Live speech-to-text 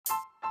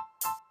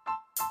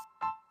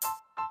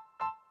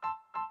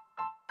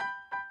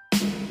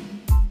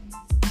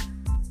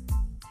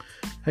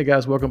Hey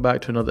guys, welcome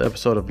back to another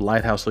episode of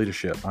Lighthouse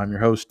Leadership. I'm your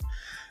host,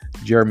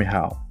 Jeremy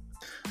Howell.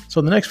 So,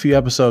 in the next few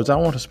episodes, I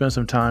want to spend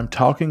some time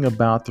talking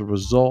about the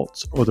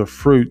results or the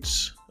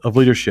fruits of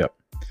leadership.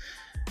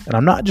 And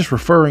I'm not just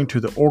referring to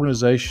the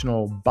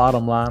organizational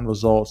bottom line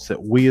results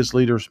that we as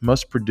leaders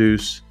must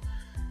produce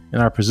in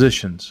our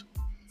positions.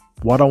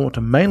 What I want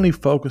to mainly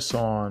focus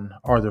on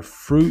are the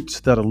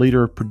fruits that a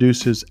leader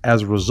produces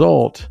as a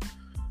result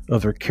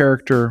of their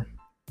character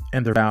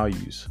and their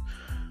values,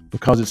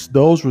 because it's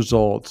those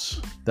results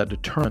that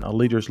determine a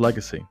leader's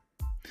legacy.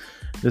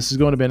 This is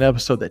going to be an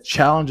episode that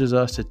challenges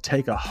us to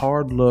take a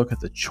hard look at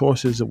the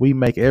choices that we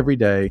make every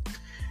day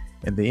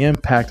and the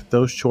impact that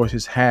those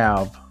choices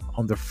have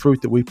on the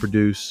fruit that we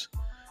produce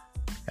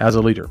as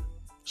a leader.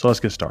 So let's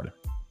get started.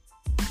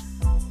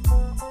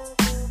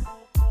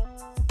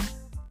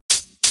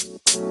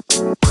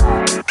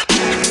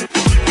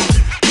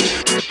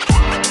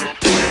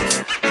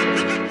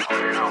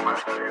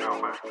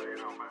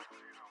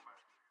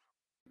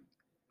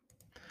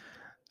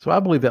 So I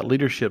believe that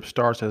leadership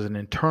starts as an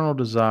internal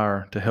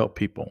desire to help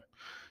people,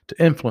 to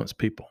influence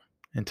people,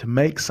 and to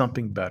make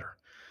something better.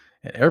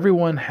 And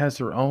everyone has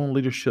their own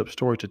leadership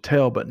story to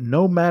tell, but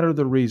no matter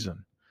the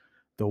reason,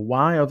 the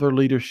why of their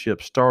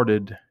leadership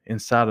started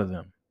inside of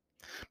them.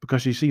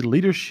 Because you see,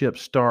 leadership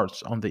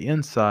starts on the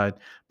inside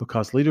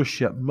because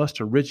leadership must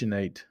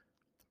originate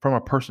from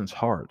a person's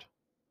heart.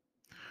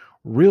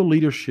 Real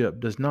leadership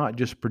does not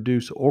just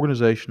produce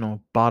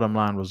organizational bottom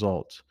line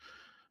results,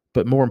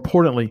 but more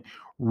importantly,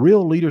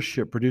 real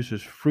leadership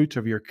produces fruits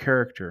of your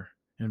character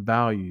and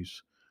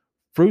values,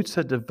 fruits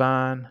that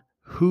define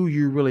who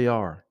you really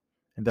are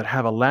and that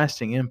have a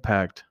lasting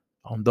impact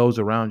on those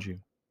around you.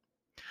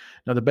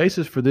 Now, the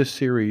basis for this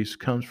series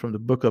comes from the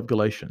book of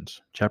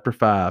Galatians, chapter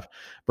 5,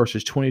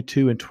 verses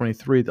 22 and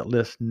 23, that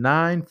lists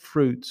 9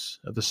 fruits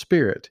of the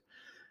Spirit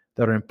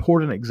that are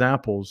important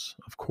examples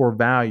of core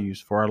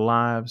values for our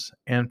lives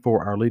and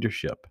for our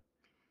leadership.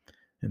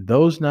 And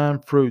those 9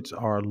 fruits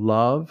are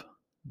love,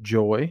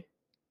 joy,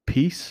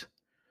 peace,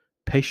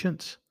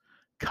 patience,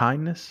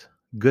 kindness,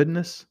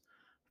 goodness,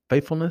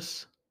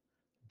 faithfulness,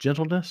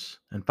 gentleness,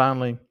 and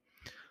finally,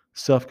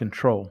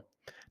 self-control.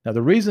 Now,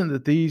 the reason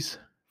that these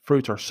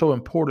fruits are so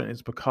important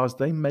is because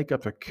they make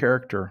up the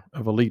character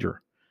of a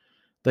leader.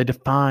 They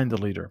define the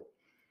leader.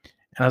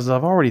 And as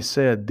I've already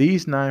said,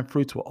 these 9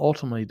 fruits will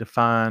ultimately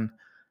define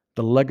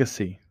the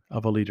legacy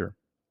of a leader.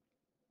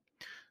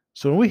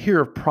 So when we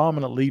hear of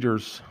prominent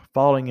leaders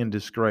falling in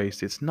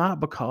disgrace, it's not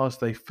because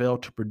they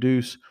failed to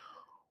produce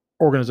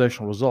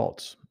organizational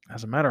results.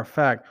 As a matter of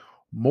fact,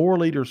 more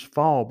leaders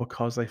fall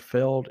because they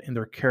failed in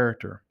their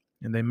character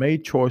and they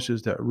made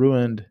choices that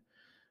ruined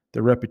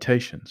their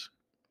reputations.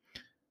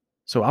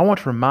 So I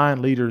want to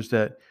remind leaders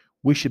that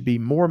we should be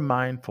more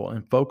mindful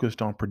and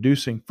focused on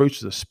producing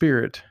fruits of the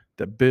Spirit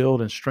that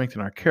build and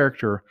strengthen our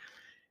character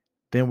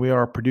than we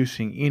are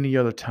producing any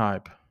other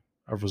type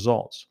of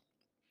results.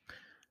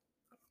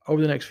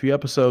 Over the next few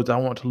episodes, I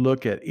want to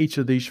look at each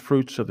of these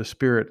fruits of the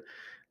Spirit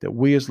that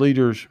we as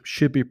leaders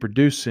should be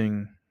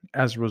producing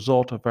as a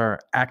result of our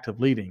active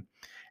leading.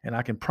 And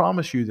I can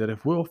promise you that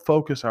if we'll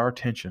focus our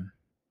attention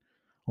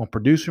on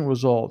producing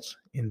results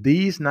in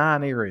these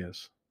 9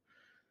 areas,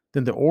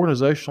 then the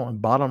organizational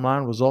and bottom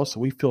line results that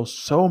we feel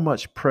so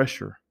much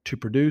pressure to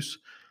produce,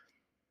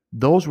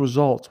 those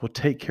results will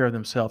take care of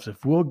themselves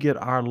if we'll get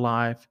our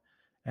life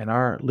and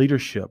our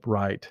leadership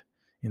right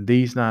in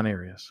these 9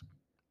 areas.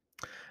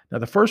 Now,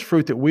 the first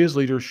fruit that we as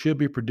leaders should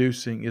be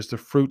producing is the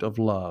fruit of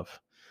love.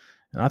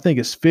 And I think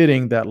it's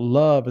fitting that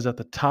love is at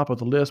the top of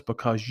the list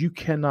because you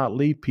cannot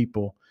lead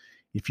people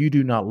if you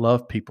do not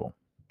love people.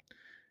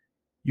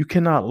 You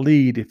cannot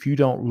lead if you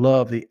don't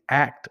love the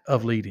act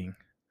of leading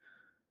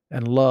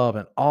and love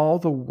and all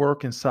the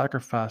work and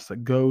sacrifice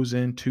that goes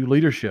into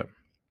leadership.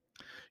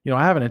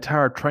 I have an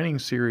entire training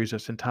series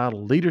that's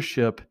entitled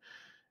Leadership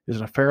is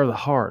an Affair of the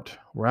Heart,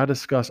 where I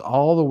discuss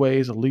all the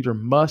ways a leader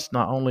must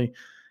not only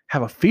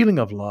have a feeling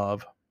of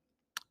love,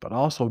 but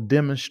also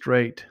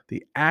demonstrate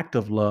the act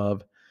of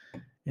love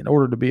in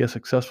order to be a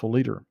successful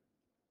leader.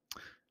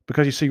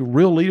 Because you see,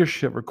 real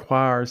leadership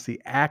requires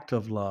the act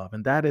of love,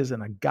 and that is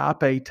an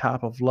agape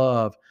type of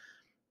love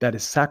that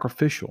is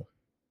sacrificial,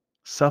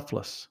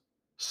 selfless,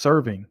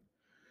 serving,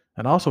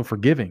 and also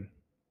forgiving.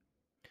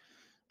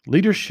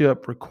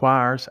 Leadership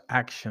requires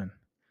action,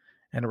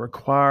 and it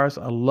requires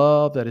a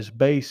love that is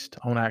based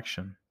on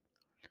action.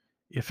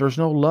 If there's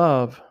no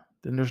love,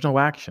 then there's no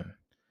action.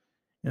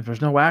 If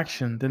there's no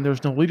action, then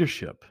there's no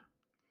leadership.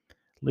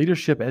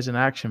 Leadership is an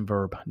action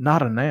verb,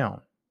 not a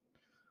noun.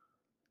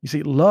 You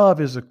see,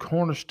 love is a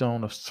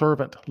cornerstone of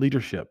servant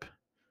leadership.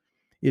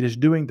 It is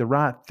doing the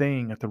right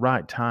thing at the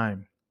right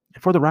time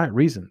and for the right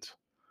reasons.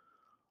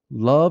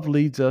 Love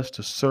leads us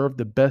to serve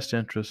the best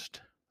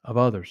interest of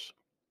others.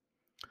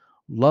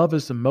 Love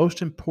is the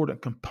most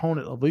important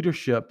component of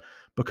leadership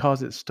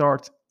because it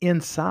starts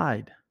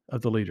inside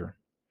of the leader.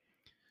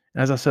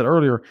 As I said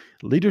earlier,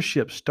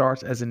 leadership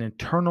starts as an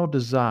internal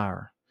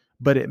desire,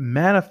 but it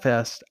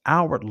manifests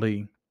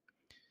outwardly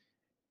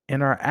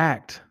in our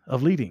act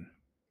of leading.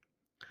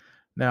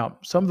 Now,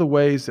 some of the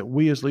ways that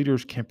we as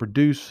leaders can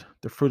produce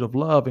the fruit of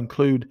love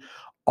include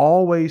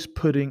always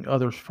putting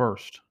others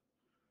first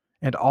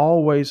and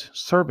always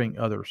serving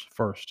others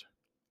first,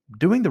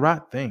 doing the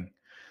right thing,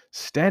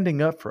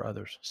 standing up for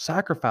others,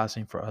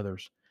 sacrificing for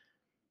others,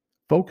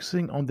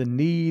 focusing on the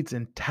needs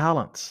and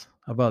talents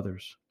of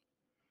others,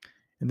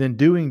 and then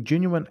doing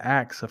genuine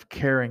acts of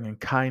caring and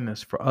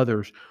kindness for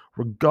others,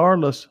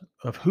 regardless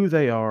of who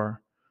they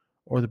are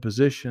or the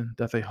position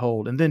that they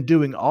hold, and then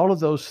doing all of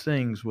those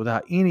things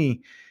without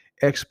any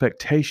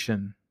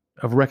expectation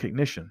of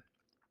recognition.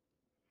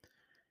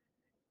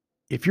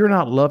 If you're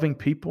not loving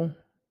people,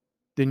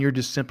 then you're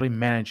just simply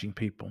managing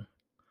people.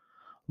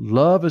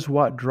 Love is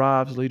what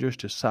drives leaders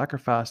to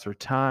sacrifice their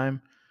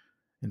time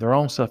and their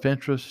own self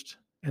interest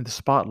in the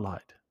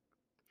spotlight.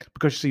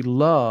 Because you see,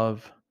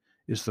 love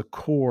is the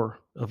core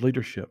of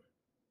leadership.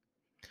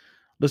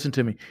 Listen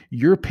to me.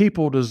 Your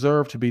people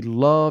deserve to be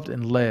loved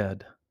and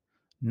led,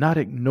 not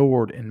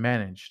ignored and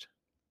managed.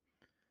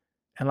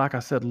 And like I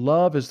said,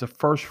 love is the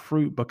first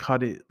fruit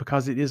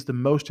because it is the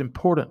most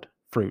important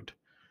fruit.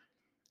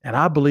 And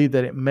I believe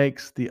that it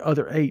makes the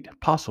other 8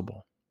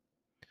 possible.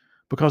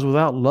 Because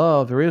without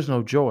love, there is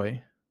no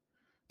joy,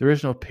 there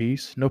is no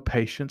peace, no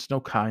patience, no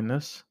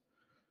kindness,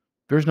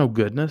 there's no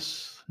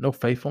goodness, no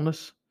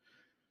faithfulness,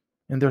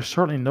 and there's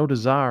certainly no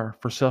desire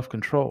for self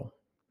control.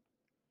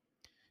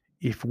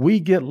 If we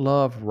get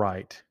love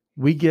right,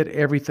 we get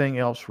everything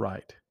else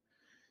right.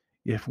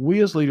 If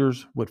we as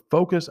leaders would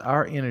focus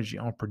our energy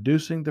on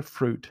producing the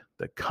fruit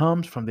that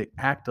comes from the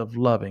act of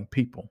loving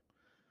people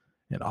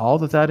and all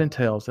that that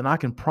entails, then I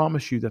can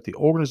promise you that the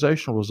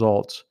organizational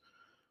results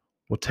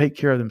will take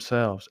care of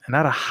themselves and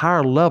at a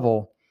higher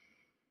level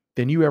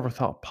than you ever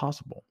thought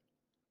possible.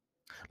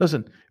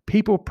 Listen,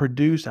 people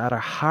produce at a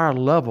higher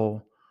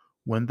level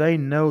when they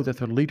know that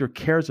their leader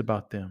cares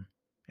about them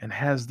and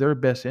has their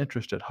best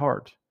interest at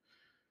heart.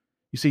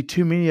 You see,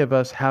 too many of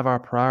us have our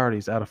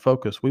priorities out of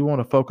focus. We want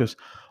to focus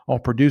on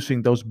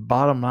producing those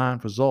bottom line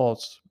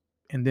results,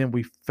 and then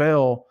we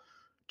fail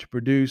to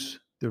produce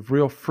the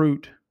real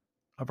fruit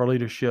of our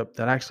leadership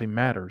that actually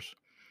matters.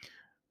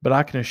 But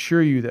I can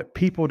assure you that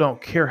people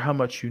don't care how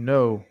much you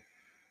know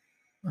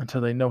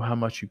until they know how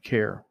much you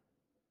care.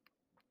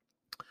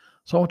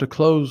 So I want to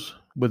close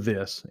with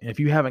this. If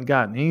you haven't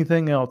gotten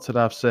anything else that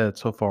I've said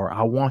so far,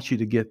 I want you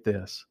to get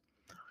this.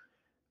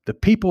 The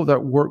people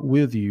that work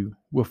with you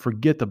will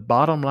forget the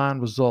bottom line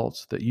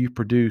results that you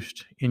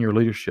produced in your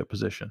leadership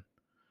position,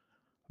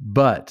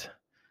 but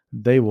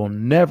they will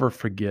never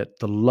forget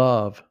the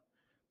love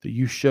that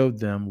you showed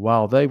them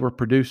while they were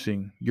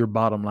producing your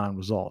bottom line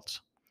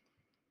results.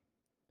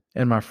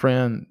 And my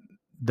friend,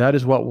 that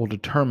is what will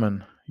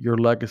determine your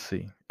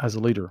legacy as a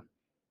leader.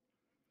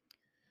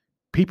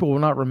 People will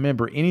not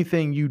remember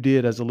anything you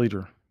did as a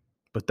leader,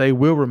 but they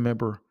will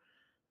remember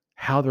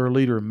how their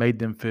leader made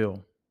them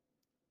feel.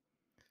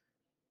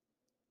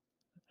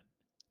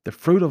 The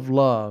fruit of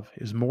love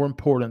is more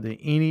important than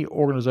any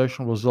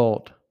organizational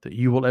result that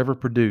you will ever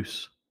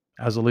produce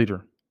as a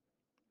leader.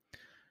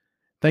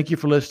 Thank you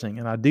for listening,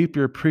 and I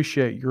deeply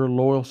appreciate your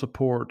loyal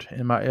support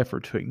in my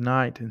effort to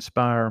ignite,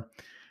 inspire,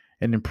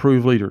 and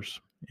improve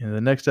leaders. In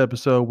the next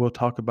episode, we'll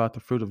talk about the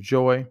fruit of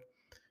joy,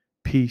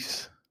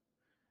 peace,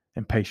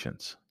 and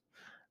patience.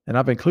 And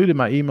I've included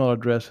my email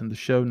address in the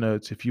show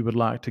notes if you would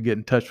like to get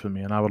in touch with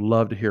me, and I would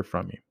love to hear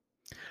from you.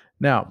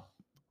 Now,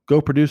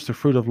 go produce the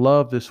fruit of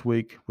love this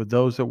week with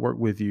those that work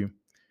with you,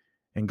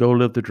 and go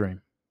live the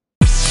dream.